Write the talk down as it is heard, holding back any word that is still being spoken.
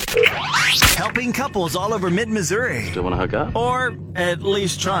having couples all over mid-Missouri. Still want to hook up? Or at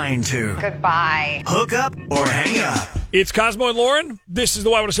least trying to. Goodbye. Hook up or hang up. It's Cosmo and Lauren. This is the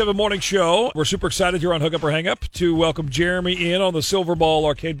Y107 Morning Show. We're super excited here on Hook Up or Hang Up to welcome Jeremy in on the Silver Ball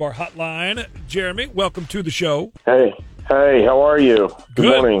Arcade Bar Hotline. Jeremy, welcome to the show. Hey, how are you?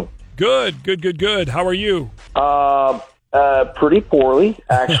 Good morning. Good. How are you? Pretty poorly,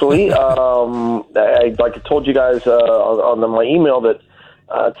 actually. Like I told you guys on my email that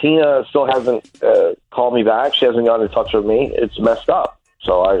Tina still hasn't called me back. She hasn't gotten in touch with me. It's messed up.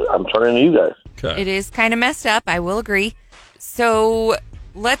 So I'm turning to you guys. Okay. It is kind of messed up. I will agree. So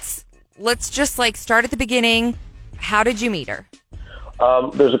let's just start at the beginning. How did you meet her?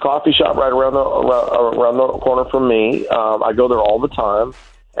 There's a coffee shop right around the corner from me. I go there all the time.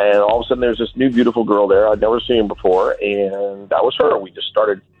 And all of a sudden, there's this new beautiful girl there. I'd never seen her before, and that was her. We just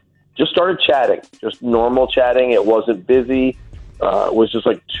started chatting, just normal chatting. It wasn't busy. It was just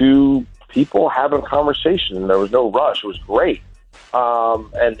like two people having a conversation. There was no rush. It was great.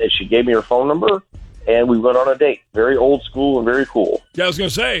 And she gave me her phone number, and we went on a date. Very old school and very cool. Yeah, I was going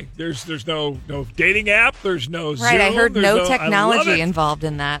to say, there's no dating app. There's no Zoom. Right, I heard no technology technology involved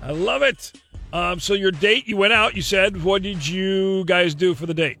in that. I love it. So your date, you went out, you said. What did you guys do for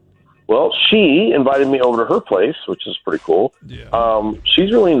the date? Well, she invited me over to her place, which is pretty cool. Yeah.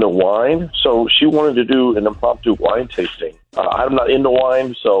 She's really into wine, so she wanted to do an impromptu wine tasting. I'm not into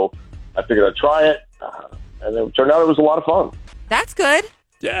wine, so I figured I'd try it. And it turned out it was a lot of fun. That's good.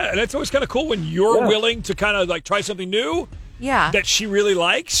 Yeah, and it's always kind of cool when you're willing to kind of try something new that she really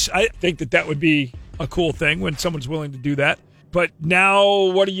likes. I think that would be a cool thing when someone's willing to do that. But now,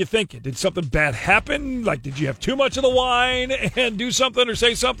 what are you thinking? Did something bad happen? Did you have too much of the wine and do something or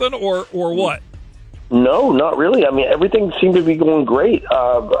say something, or what? No, not really. I mean, everything seemed to be going great.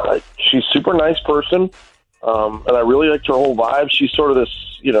 She's a super nice person, and I really liked her whole vibe. She's sort of this,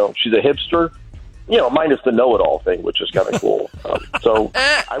 she's a hipster, minus the know-it-all thing, which is kind of cool. So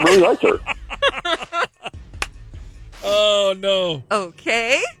I really liked her. Oh, no.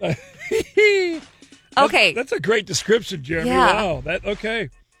 Okay. Okay. That's a great description, Jeremy. Yeah. Wow. Okay.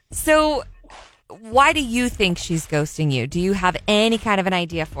 So why do you think she's ghosting you? Do you have any kind of an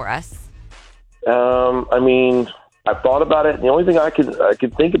idea for us? I mean, I thought about it. And the only thing I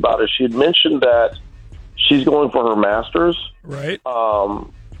could think about is she had mentioned that she's going for her master's. Right.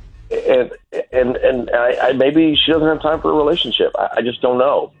 And I maybe she doesn't have time for a relationship. I just don't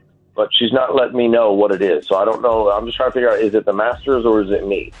know. But she's not letting me know what it is. So I don't know. I'm just trying to figure out, is it the master's or is it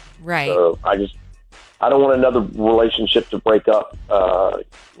me? Right. So I don't want another relationship to break up. I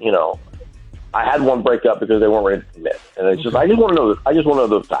had one break up because they weren't ready to commit, and it's just I just want to know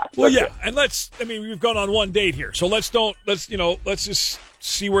the facts. Well, That's it. And we've gone on one date here, so let's just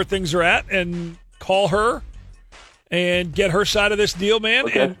see where things are at and call her and get her side of this deal, man.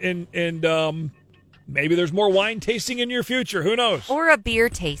 Okay. And maybe there's more wine tasting in your future. Who knows? Or a beer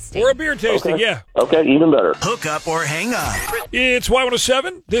tasting. okay. Yeah. Okay, even better. Hook up or hang up. It's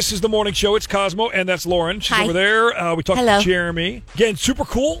Y107. This is the morning show. It's Cosmo, and that's Lauren. She's Hi. over there. We talked Hello. to Jeremy. Again, super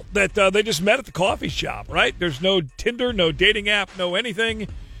cool that they just met at the coffee shop, right? There's no Tinder, no dating app, no anything.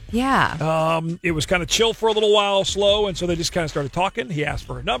 Yeah. It was kind of chill for a little while, slow, and so they just kind of started talking. He asked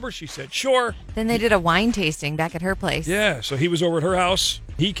for her number. She said, sure. Then they did a wine tasting back at her place. Yeah, so he was over at her house.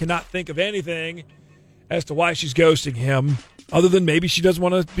 He cannot think of anything as to why she's ghosting him, other than maybe she doesn't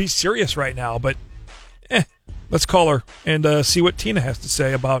want to be serious right now. But let's call her and see what Tina has to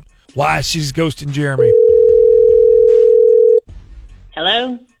say about why she's ghosting Jeremy.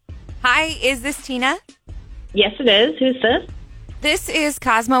 Hello? Hi, is this Tina? Yes, it is. Who's this? This is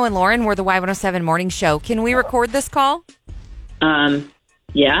Cosmo and Lauren. We're the Y107 Morning Show. Can we record this call?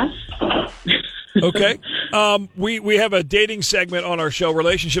 Yes. Okay. We have a dating segment on our show,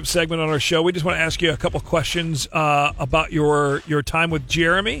 relationship segment on our show. We just want to ask you a couple questions about your time with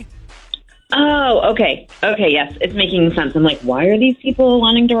Jeremy. Oh, okay. Okay, yes. It's making sense. I'm like, why are these people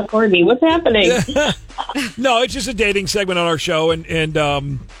wanting to record me? What's happening? No, it's just a dating segment on our show, and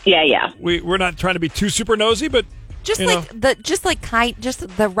Yeah. we're not trying to be too super nosy, but Just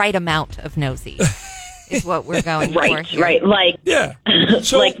the right amount of nosy is what we're going for here. Right. Like, yeah.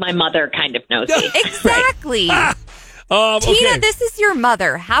 So, like my mother kind of nosy. Exactly. okay. Tina, this is your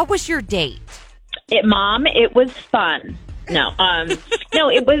mother. How was your date? Mom, it was fun. No, no,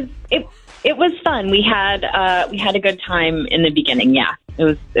 it was fun. We had a good time in the beginning. Yeah, it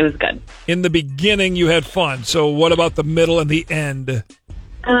was good. In the beginning, you had fun. So what about the middle and the end?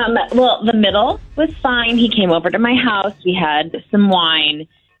 Well, the middle was fine. He came over to my house. We had some wine.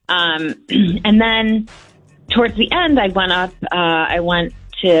 And then towards the end, I went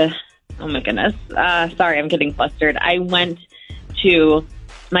to, oh my goodness. Sorry, I'm getting flustered. I went to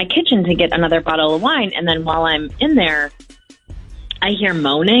my kitchen to get another bottle of wine. And then while I'm in there, I hear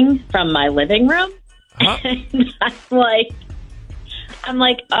moaning from my living room. Huh? And I'm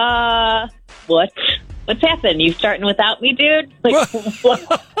like, what's happened? You starting without me, dude? Like,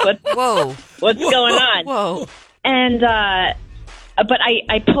 Whoa. what's going on? Whoa. And, but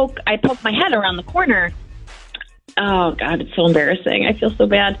I poke my head around the corner. Oh God, it's so embarrassing. I feel so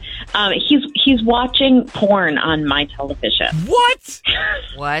bad. He's watching porn on my television. What?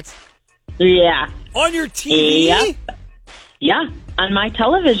 What? Yeah. On your TV? Yep. Yeah, on my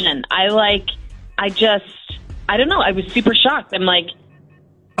television. I don't know. I was super shocked. I'm like,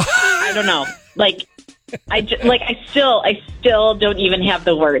 I don't know. Like, I still don't even have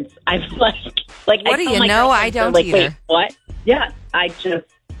the words. I'm like, what do you know? I don't like, either. Wait, what? Yeah, I don't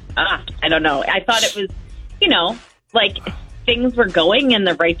know. I thought it was, like things were going in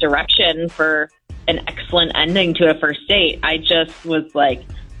the right direction for an excellent ending to a first date. I just was like,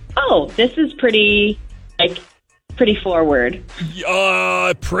 oh, this is pretty forward.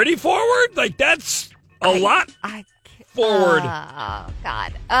 Pretty forward? Like, that's a lot forward. Oh,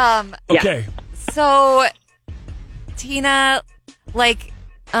 God. Okay. So, Tina,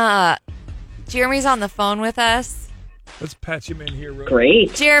 Jeremy's on the phone with us. Let's patch him in here.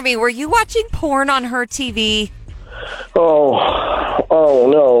 Great. Jeremy, were you watching porn on her TV? Oh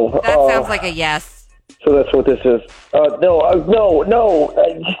no. That sounds like a yes. So that's what this is. No.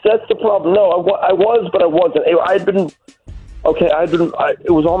 That's the problem. No, I was, but I wasn't. It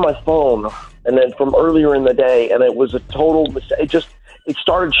was on my phone, and then from earlier in the day, and it was a total mistake. It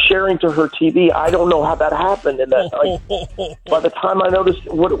started sharing to her TV. I don't know how that happened, and that by the time I noticed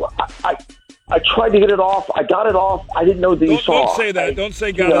I tried to get it off. I got it off. I didn't know that you saw. Don't say that. Don't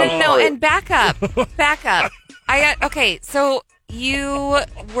say got it off. No, and back up. Okay, so you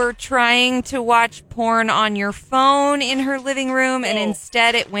were trying to watch porn on your phone in her living room, and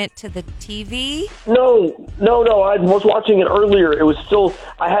instead it went to the TV? No. I was watching it earlier. It was still,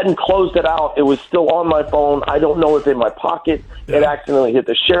 I hadn't closed it out. It was still on my phone. I don't know if in my pocket it accidentally hit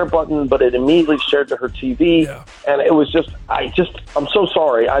the share button, but it immediately shared to her TV. Yeah. And it was I'm so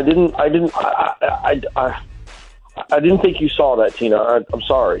sorry. I didn't think you saw that, Tina. I'm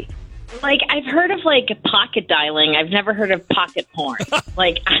sorry. Like, I've heard of, pocket dialing. I've never heard of pocket porn.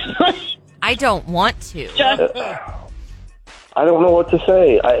 I don't want to. I don't know what to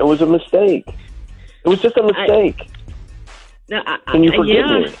say. It was a mistake. It was just a mistake. Can you forgive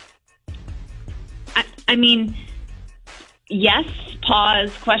me? I mean, yes,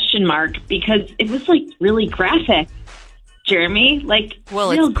 pause, question mark, because it was, really graphic, Jeremy.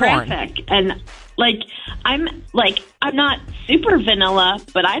 Real it's graphic. Porn. And, I'm not super vanilla,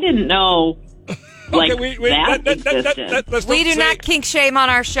 but I didn't know, okay, we do not kink shame on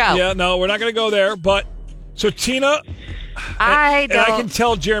our show. Yeah, no, we're not going to go there. But, so Tina, I can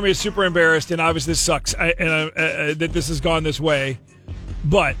tell Jeremy is super embarrassed, and obviously this sucks, that this has gone this way.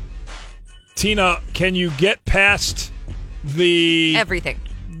 But, Tina, can you get past the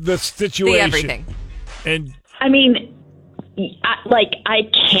situation? The everything. And I mean, I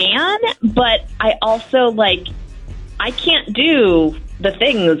can, but I also, I can't do the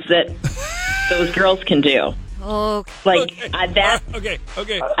things that those girls can do. Okay. Okay. I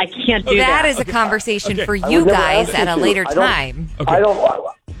can't do that. That is a conversation for you guys at a later time. Okay.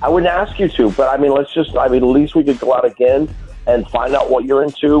 I wouldn't ask you to, but at least we could go out again and find out what you're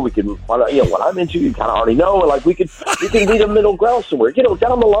into. We can find out, what I'm into. You kind of already know, and we can meet a middle ground somewhere.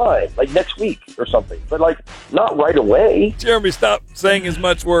 Down the line, next week or something. But not right away. Jeremy, stop saying as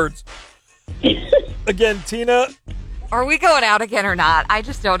much words. Again, Tina, are we going out again or not? I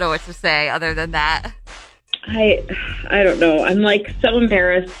just don't know what to say other than that. I don't know. I'm so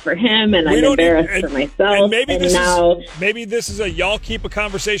embarrassed for him, and I'm embarrassed for myself. And maybe this is a y'all keep a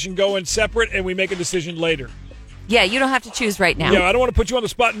conversation going separate, and we make a decision later. Yeah, you don't have to choose right now. Yeah, I don't want to put you on the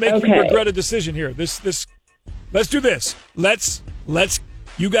spot and make you regret a decision here. Let's do this. Let's.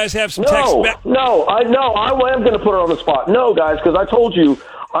 You guys have some text. I am going to put her on the spot. No, guys, because I told you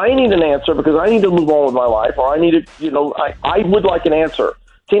I need an answer because I need to move on with my life, or I need to. I would like an answer.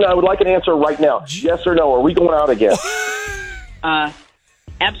 Tina, I would like an answer right now. Yes or no? Are we going out again?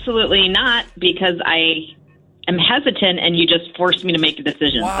 Absolutely not, because I am hesitant, and you just forced me to make a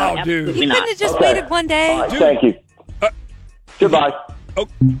decision. Wow, so absolutely dude. You couldn't have just waited one day. Right, thank you. Goodbye. Oh,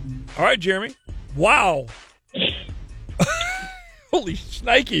 all right, Jeremy. Wow. Holy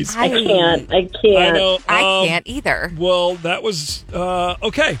shnikes. I can't. I know. I can't either. Well, that was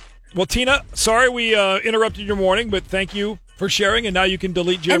okay. Well, Tina, sorry we interrupted your morning, but thank you for sharing, and now you can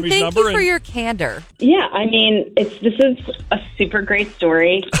delete Jeremy's and number. Thank you for your candor. Yeah, I mean, this is a super great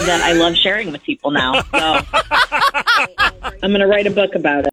story that I love sharing with people now. So I'm going to write a book about it.